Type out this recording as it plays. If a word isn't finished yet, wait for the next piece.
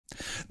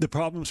The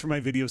problems for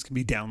my videos can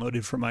be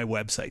downloaded from my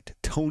website,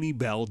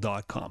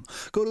 tonybell.com.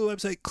 Go to the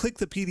website, click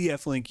the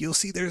PDF link. You'll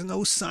see there's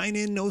no sign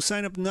in, no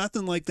sign up,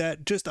 nothing like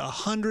that. Just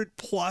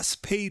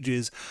 100+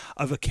 pages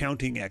of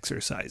accounting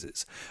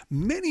exercises.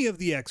 Many of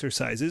the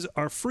exercises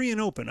are free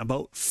and open,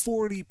 about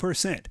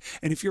 40%.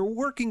 And if you're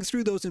working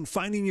through those and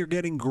finding you're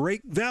getting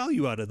great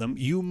value out of them,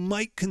 you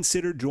might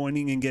consider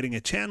joining and getting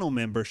a channel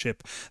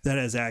membership that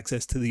has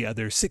access to the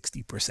other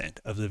 60%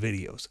 of the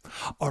videos.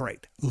 All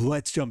right,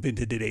 let's jump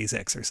into today's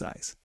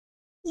exercise.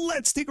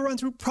 Let's take a run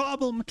through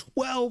problem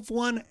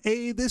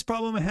 12.1a. This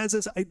problem has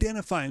us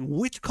identifying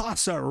which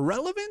costs are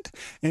relevant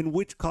and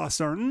which costs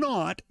are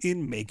not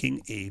in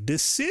making a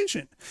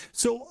decision.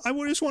 So I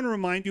just want to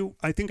remind you,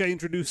 I think I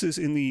introduced this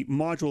in the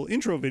module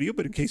intro video,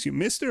 but in case you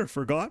missed it or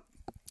forgot,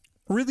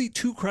 really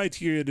two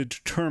criteria to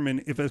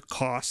determine if a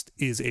cost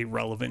is a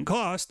relevant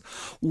cost.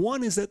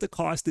 One is that the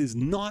cost is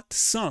not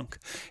sunk.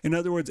 In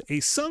other words,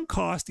 a sunk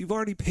cost, you've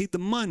already paid the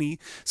money,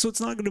 so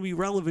it's not going to be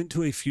relevant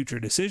to a future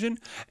decision.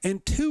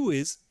 And two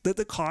is that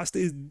the cost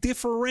is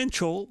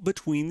differential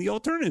between the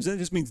alternatives. That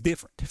just means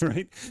different,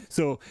 right?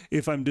 So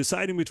if I'm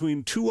deciding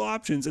between two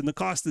options and the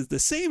cost is the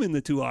same in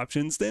the two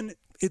options, then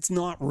it's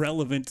not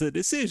relevant to the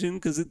decision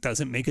because it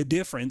doesn't make a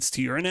difference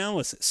to your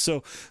analysis.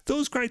 So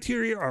those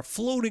criteria are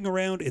floating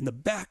around in the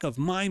back of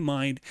my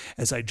mind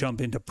as I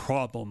jump into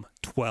problem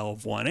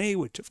 12.1a,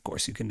 which of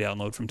course you can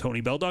download from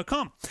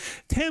tonybell.com.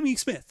 Tammy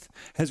Smith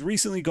has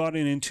recently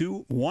gotten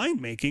into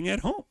winemaking at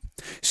home.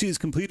 She has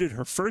completed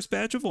her first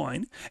batch of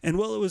wine, and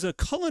while it was a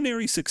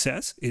culinary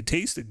success, it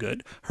tasted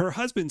good, her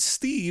husband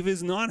Steve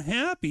is not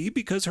happy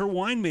because her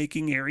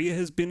winemaking area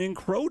has been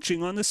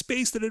encroaching on the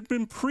space that had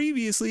been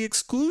previously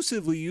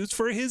exclusively used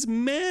for his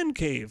man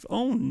cave.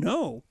 Oh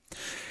no.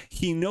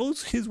 He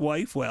knows his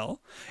wife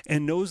well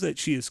and knows that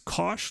she is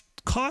cost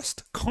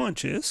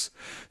conscious,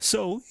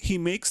 so he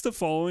makes the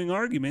following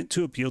argument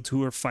to appeal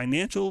to her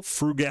financial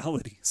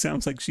frugality.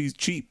 Sounds like she's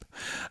cheap.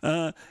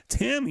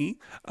 Tammy,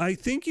 I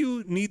think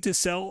you need to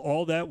sell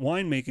all that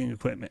winemaking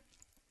equipment.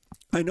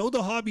 I know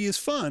the hobby is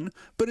fun,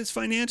 but it's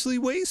financially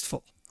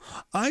wasteful.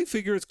 I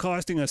figure it's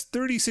costing us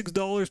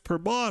 $36 per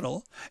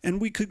bottle,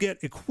 and we could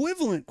get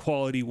equivalent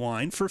quality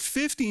wine for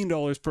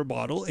 $15 per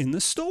bottle in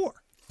the store.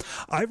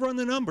 I've run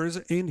the numbers,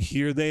 and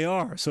here they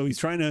are. So he's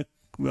trying to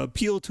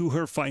appeal to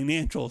her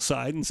financial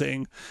side and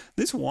saying,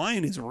 this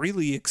wine is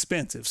really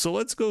expensive. So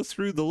let's go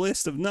through the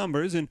list of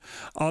numbers, and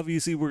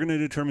obviously we're going to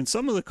determine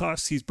some of the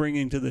costs he's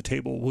bringing to the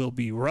table will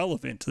be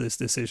relevant to this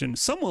decision.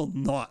 Some will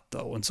not,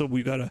 though, and so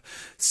we've got to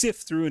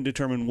sift through and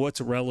determine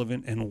what's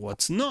relevant and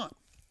what's not.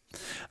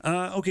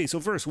 Okay,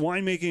 so first,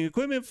 winemaking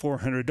equipment,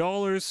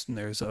 $400. And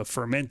there's a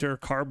fermenter,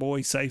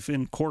 carboy,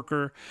 siphon,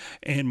 corker,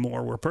 and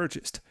more were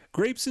purchased.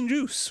 Grapes and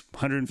juice,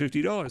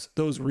 $150.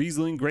 Those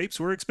Riesling grapes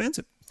were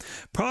expensive.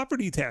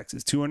 Property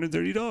taxes,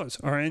 $230.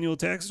 Our annual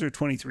taxes are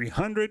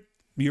 $2,300.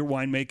 Your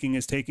winemaking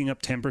is taking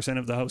up 10%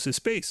 of the house's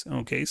space.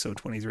 Okay, so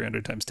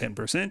 $2,300 times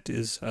 10%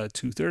 is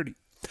 $230.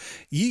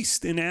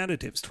 Yeast and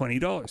additives, $20.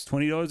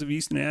 $20 of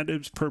yeast and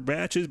additives per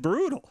batch is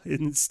brutal.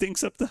 It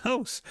stinks up the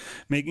house,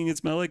 making it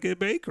smell like a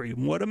bakery.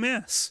 What a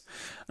mess.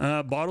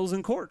 Bottles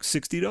and corks,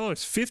 $60.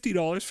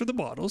 $50 for the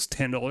bottles,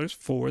 $10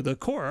 for the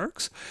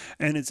corks.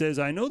 And it says,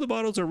 I know the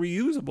bottles are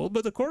reusable,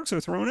 but the corks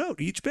are thrown out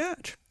each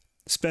batch.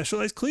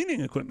 Specialized cleaning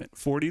equipment,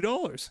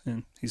 $40.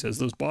 And he says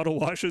those bottle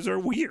washers are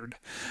weird.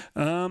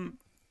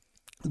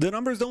 The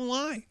numbers don't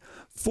lie.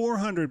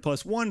 400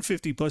 plus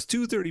 150 plus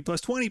 230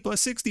 plus 20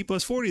 plus 60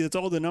 plus 40, that's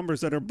all the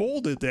numbers that are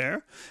bolded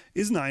there,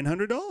 is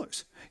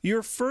 $900.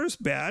 Your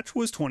first batch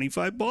was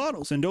 25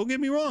 bottles, and don't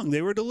get me wrong,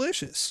 they were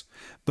delicious.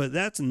 But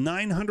that's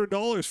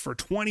 $900 for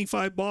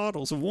 25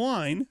 bottles of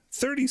wine,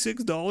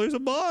 $36 a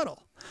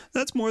bottle.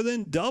 That's more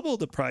than double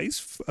the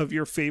price of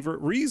your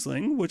favorite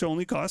Riesling, which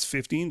only costs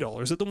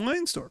 $15 at the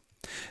wine store.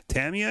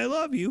 Tammy, I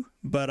love you,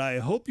 but I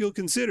hope you'll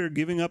consider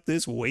giving up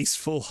this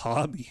wasteful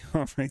hobby.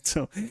 All right,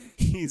 so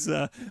he's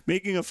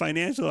making a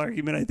financial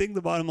argument. I think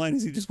the bottom line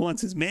is he just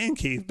wants his man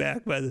cave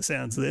back by the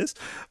sounds of this.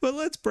 But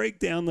let's break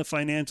down the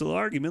financial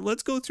argument.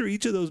 Let's go through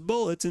each of those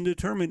bullets and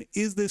determine,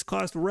 is this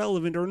cost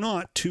relevant or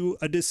not to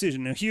a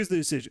decision? Now, here's the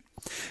decision.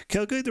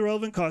 Calculate the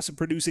relevant cost of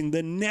producing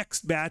the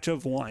next batch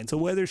of wine. So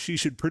whether she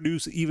should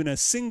produce even a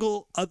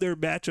single other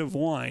batch of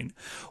wine,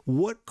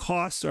 what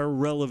costs are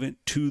relevant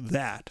to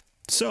that?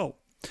 So,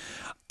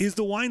 is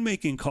the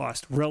winemaking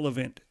cost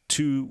relevant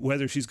to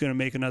whether she's going to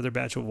make another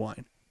batch of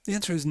wine? The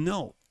answer is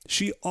no.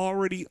 She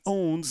already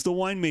owns the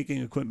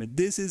winemaking equipment.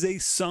 This is a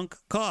sunk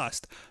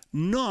cost,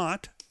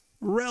 not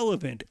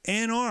relevant.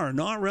 NR,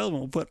 not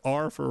relevant. We'll put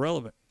R for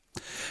relevant.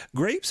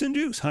 Grapes and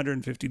juice,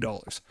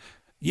 $150.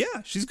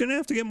 Yeah, she's going to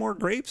have to get more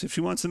grapes if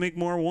she wants to make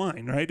more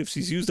wine, right? If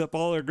she's used up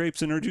all her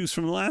grapes and her juice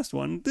from the last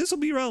one, this will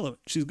be relevant.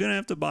 She's going to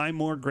have to buy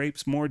more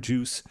grapes, more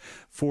juice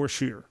for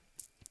sure.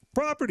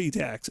 Property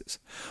taxes.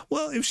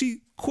 Well, if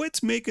she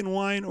quits making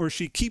wine or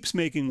she keeps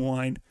making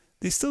wine,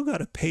 they still got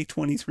to pay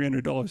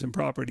 $2,300 in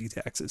property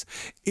taxes.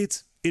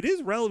 It's it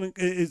is relevant.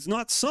 It's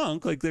not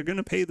sunk, like they're going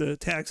to pay the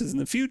taxes in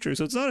the future.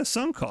 So it's not a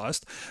sunk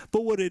cost.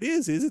 But what it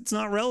is it's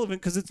not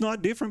relevant because it's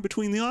not different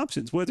between the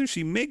options. Whether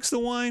she makes the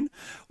wine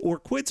or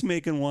quits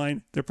making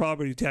wine, their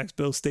property tax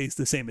bill stays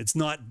the same. It's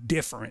not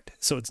different.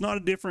 So it's not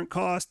a different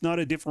cost, not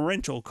a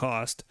differential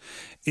cost.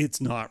 It's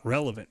not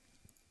relevant.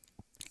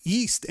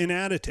 Yeast and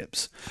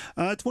additives.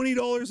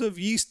 $20 of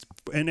yeast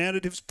and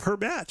additives per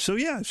batch. So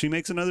yeah, if she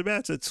makes another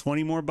batch, that's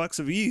 20 more bucks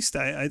of yeast.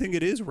 I think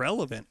it is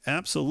relevant.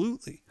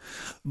 Absolutely.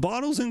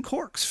 Bottles and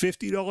corks,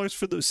 $50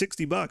 for the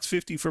 60 bucks,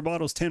 50 for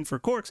bottles, 10 for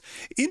corks.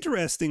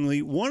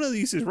 Interestingly, one of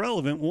these is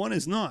relevant, one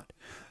is not.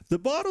 The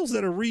bottles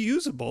that are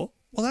reusable,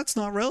 well, that's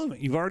not relevant.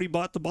 You've already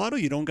bought the bottle.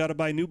 You don't got to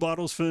buy new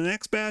bottles for the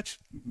next batch.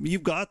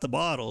 You've got the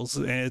bottles.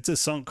 It's a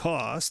sunk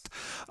cost.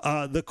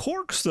 The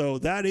corks, though,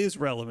 that is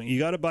relevant. You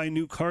got to buy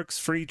new corks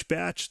for each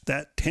batch.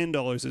 That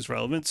 $10 is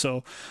relevant.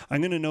 So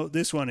I'm going to note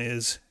this one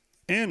is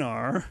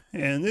NR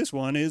and this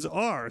one is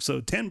R. So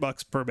 10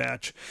 bucks per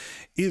batch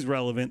is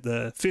relevant.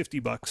 The 50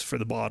 bucks for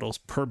the bottles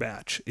per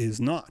batch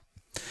is not.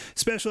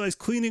 Specialized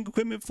cleaning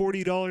equipment,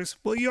 $40.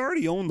 Well, you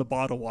already own the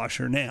bottle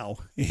washer now.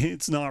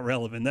 It's not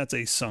relevant. That's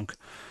a sunk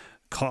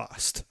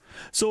cost.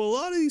 So a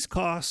lot of these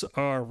costs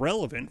are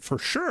relevant for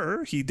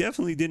sure. He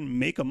definitely didn't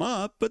make them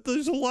up, but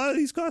there's a lot of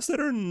these costs that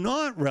are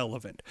not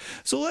relevant.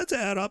 So let's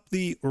add up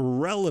the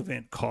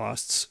relevant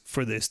costs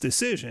for this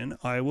decision.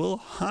 I will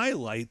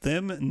highlight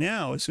them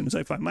now as soon as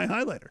I find my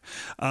highlighter.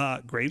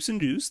 Grapes and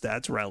juice,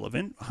 that's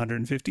relevant,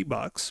 150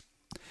 bucks.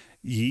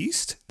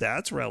 Yeast,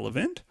 that's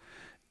relevant.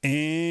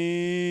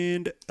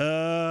 And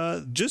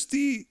just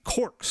the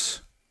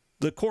corks.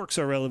 The corks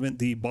are relevant,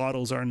 the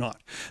bottles are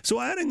not. So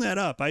adding that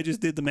up, I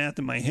just did the math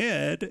in my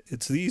head.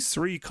 It's these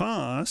three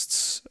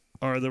costs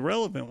are the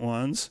relevant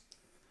ones.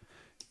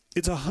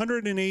 It's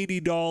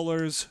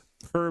 $180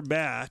 per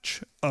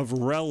batch of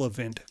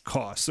relevant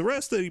costs. The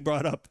rest that he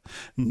brought up,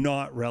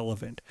 not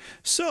relevant.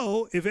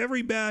 So if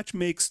every batch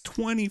makes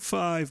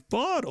 25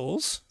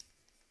 bottles,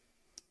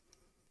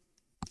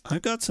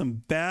 I've got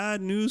some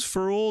bad news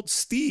for old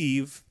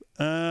Steve.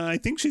 I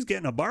think she's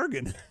getting a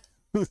bargain.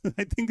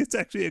 I think it's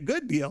actually a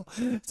good deal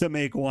to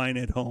make wine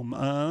at home.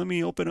 Let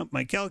me open up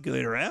my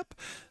calculator app.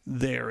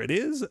 There it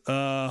is.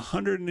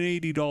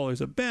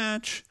 $180 a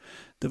batch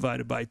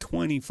divided by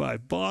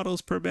 25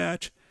 bottles per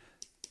batch.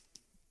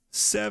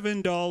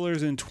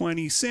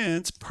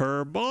 $7.20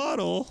 per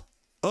bottle.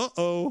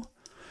 Uh-oh.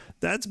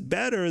 That's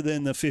better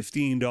than the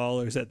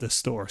 $15 at the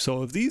store.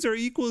 So if these are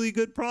equally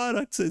good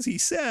products, as he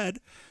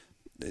said,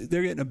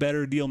 they're getting a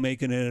better deal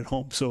making it at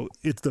home. So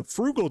it's the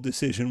frugal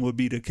decision would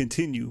be to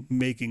continue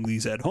making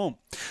these at home.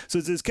 So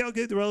it says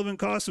calculate the relevant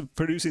cost of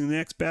producing the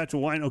next batch of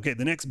wine. Okay,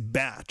 the next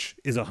batch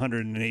is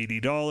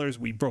 $180.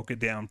 We broke it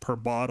down per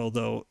bottle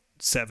though,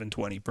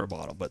 $7.20 per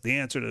bottle. But the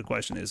answer to the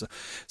question is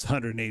it's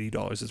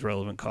 $180 is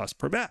relevant cost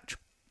per batch.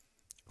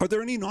 Are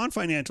there any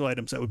non-financial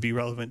items that would be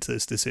relevant to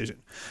this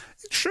decision?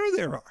 Sure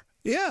there are.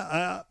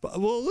 Yeah,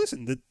 well,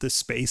 listen, the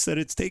space that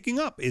it's taking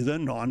up is a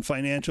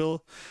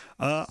non-financial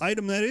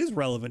item that is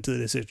relevant to the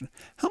decision.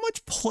 How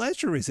much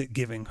pleasure is it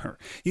giving her?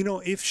 You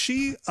know, if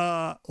she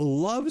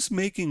loves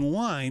making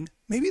wine,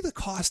 maybe the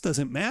cost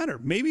doesn't matter.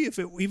 Maybe if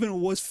it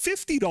even was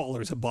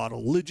 $50 a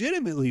bottle,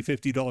 legitimately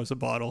 $50 a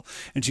bottle,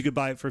 and she could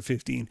buy it for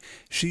 $15,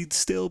 she'd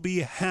still be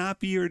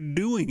happier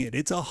doing it.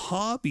 It's a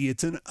hobby.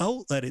 It's an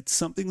outlet. It's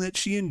something that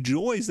she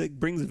enjoys that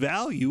brings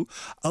value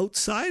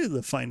outside of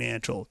the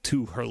financial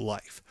to her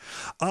life.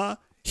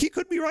 He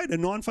could be right. A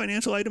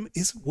non-financial item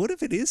is, what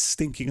if it is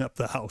stinking up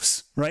the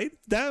house, right?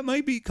 That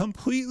might be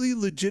completely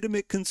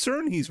legitimate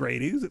concern he's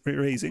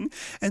raising,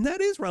 and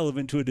that is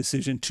relevant to a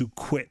decision to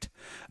quit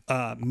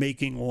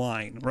making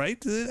wine,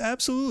 right?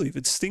 Absolutely. If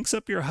it stinks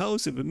up your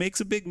house, if it makes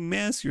a big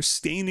mess, you're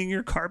staining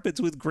your carpets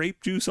with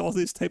grape juice, all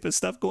this type of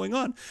stuff going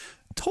on,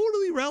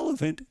 totally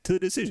relevant to the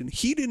decision.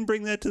 He didn't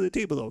bring that to the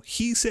table, though.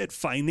 He said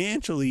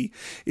financially,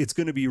 it's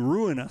going to be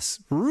ruinous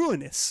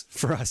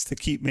for us to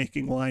keep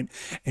making wine,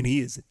 and he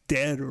is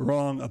dead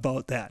wrong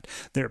about that.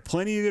 There are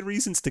plenty of good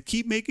reasons to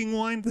keep making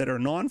wine that are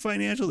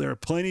non-financial. There are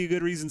plenty of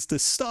good reasons to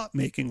stop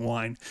making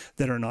wine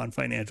that are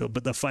non-financial,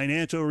 but the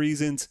financial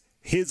reasons,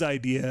 his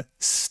idea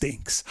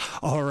stinks.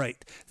 All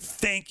right.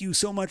 Thank you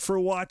so much for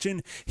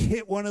watching.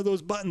 Hit one of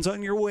those buttons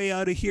on your way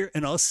out of here,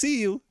 and I'll see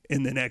you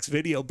in the next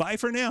video. Bye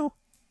for now.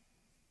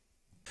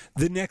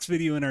 The next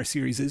video in our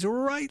series is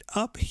right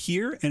up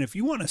here, and if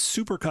you want a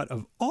supercut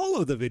of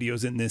all of the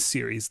videos in this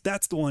series,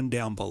 that's the one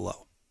down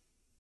below.